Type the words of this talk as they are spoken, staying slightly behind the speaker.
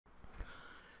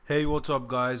Hey, what's up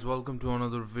guys, welcome to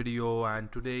another video, and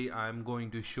today I'm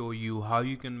going to show you how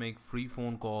you can make free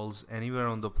phone calls anywhere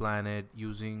on the planet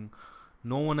using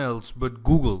no one else but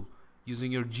Google,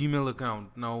 using your Gmail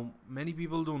account. Now many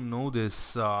people don't know this,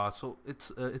 so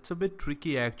it's a bit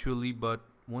tricky actually, but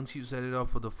once you set it up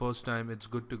for the first time it's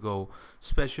good to go,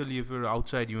 especially if you're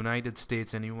outside United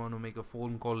States and you want to make a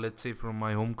phone call, let's say from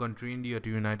my home country India to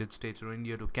United States, or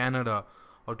India to Canada,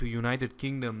 or to United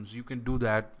Kingdoms. You can do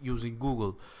that using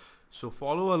Google. So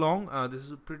follow along. This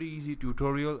is a pretty easy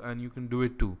tutorial and you can do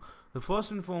it too. The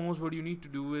first and foremost, what you need to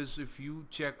do is, if you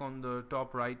check on the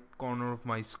top right corner of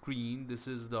my screen, this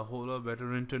is the Hola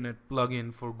Better Internet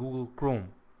plugin for Google Chrome.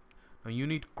 Now you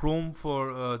need Chrome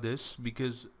for this,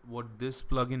 because what this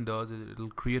plugin does is it'll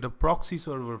create a proxy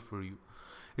server for you.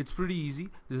 It's pretty easy.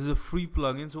 This is a free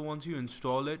plugin, so once you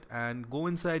install it and go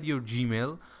inside your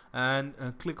Gmail and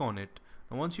click on it.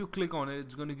 And once you click on it,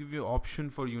 it's going to give you an option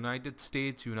for United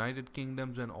States, United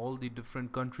Kingdoms, and all the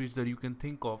different countries that you can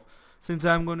think of. Since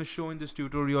I'm going to show in this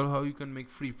tutorial how you can make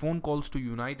free phone calls to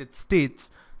United States,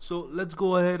 so let's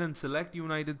go ahead and select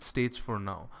United States for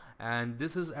now. And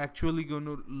this is actually going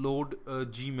to load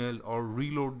Gmail, or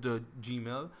reload the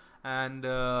Gmail, and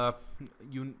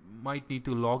you might need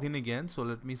to log in again, so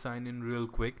let me sign in real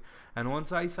quick. And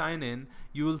once I sign in,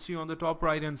 you will see on the top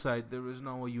right hand side there is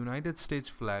now a United States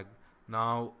flag.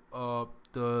 Now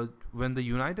when the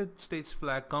United States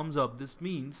flag comes up, this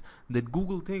means that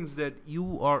Google thinks that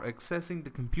you are accessing the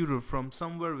computer from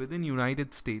somewhere within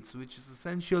United States, which is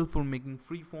essential for making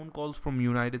free phone calls from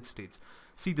United States.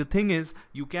 See, the thing is,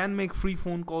 you can make free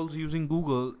phone calls using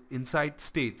Google inside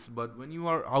states, but when you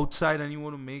are outside and you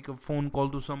want to make a phone call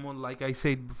to someone, like I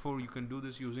said before, you can do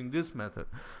this using this method.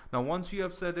 Now once you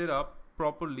have set it up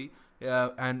properly,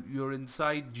 and you're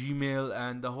inside Gmail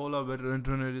and the whole of Better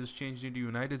Internet is changed into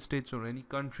United States or any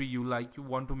country you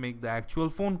want to make the actual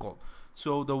phone call.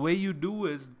 So the way you do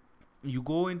is, you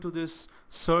go into this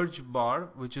search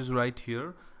bar, which is right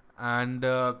here, and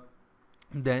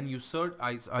then you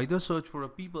either search for a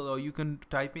people, or you can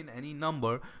type in any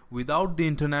number without the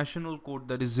international code,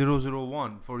 that is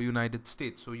 001 for United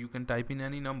States. So you can type in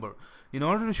any number. In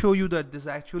order to show you that this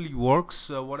actually works,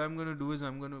 what I'm going to do is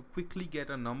I'm going to quickly get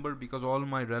a number, because all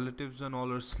my relatives and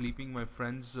all are sleeping, my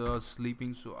friends are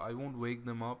sleeping, so I won't wake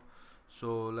them up.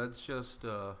 So let's just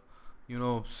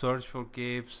search for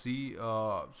KFC.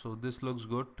 So this looks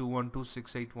good,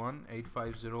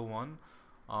 212-681-8501.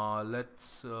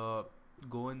 Let's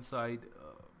go inside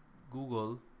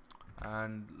Google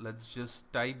and let's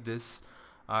just type this.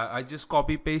 I just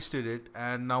copy pasted it,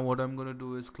 and now what I'm gonna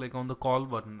do is click on the call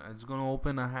button. It's gonna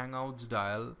open a Hangouts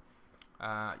dial.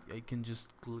 I can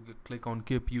just click on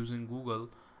keep using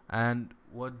Google, and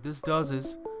what this does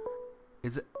is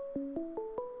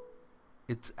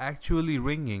it's actually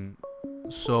ringing.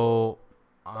 So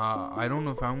I don't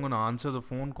know if I'm gonna answer the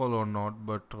phone call or not,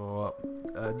 but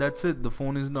that's it. The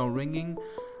phone is now ringing,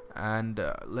 and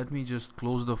let me just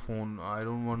close the phone. I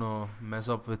don't want to mess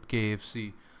up with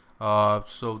KFC.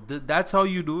 So that's how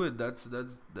you do it. That's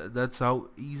how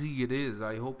easy it is.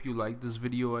 I hope you like this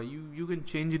video. You can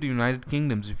change it to United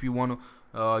Kingdoms if you want to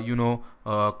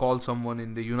call someone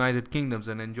in the United Kingdoms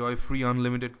and enjoy free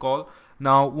unlimited call.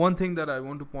 Now one thing that I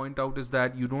want to point out is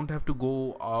that you don't have to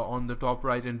go on the top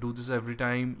right and do this every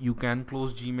time. You can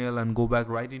close Gmail and go back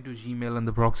right into Gmail, and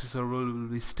the proxy server will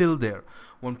be still there.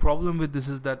 One problem with this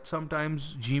is that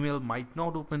sometimes Gmail might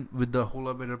not open with the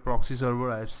Hola Better proxy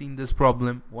server. I've seen this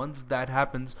problem. Once that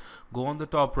happens, go on the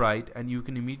top right and you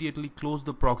can immediately close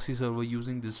the proxy server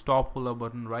using this stop Hola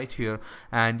button right here,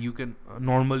 and you can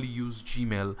normally use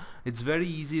Gmail. It's very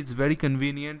easy, it's very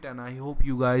convenient, and I hope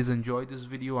you guys enjoy this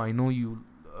video. I know you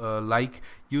like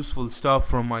useful stuff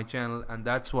from my channel, and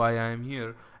that's why I am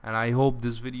here, and I hope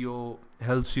this video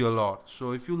helps you a lot.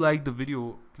 So if you like the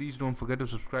video, please don't forget to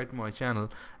subscribe to my channel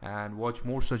and watch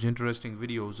more such interesting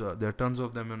videos. There are tons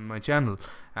of them on my channel.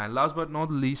 And last but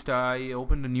not least, I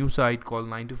opened a new site called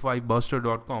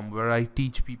 9to5buster.com, where I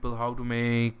teach people how to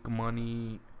make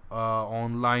money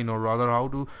online, or rather how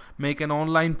to make an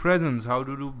online presence, how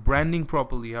to do branding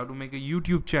properly, how to make a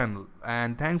YouTube channel.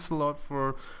 And thanks a lot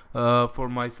for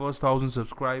my first 1,000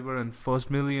 subscriber and first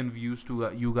million views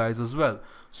to you guys as well.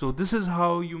 So this is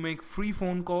how you make free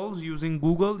phone calls using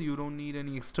Google. You don't need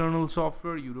any external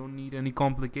software, you don't need any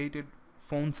complicated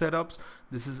phone setups.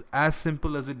 This is as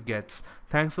simple as it gets.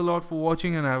 Thanks a lot for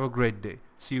watching, and have a great day.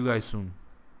 See you guys soon.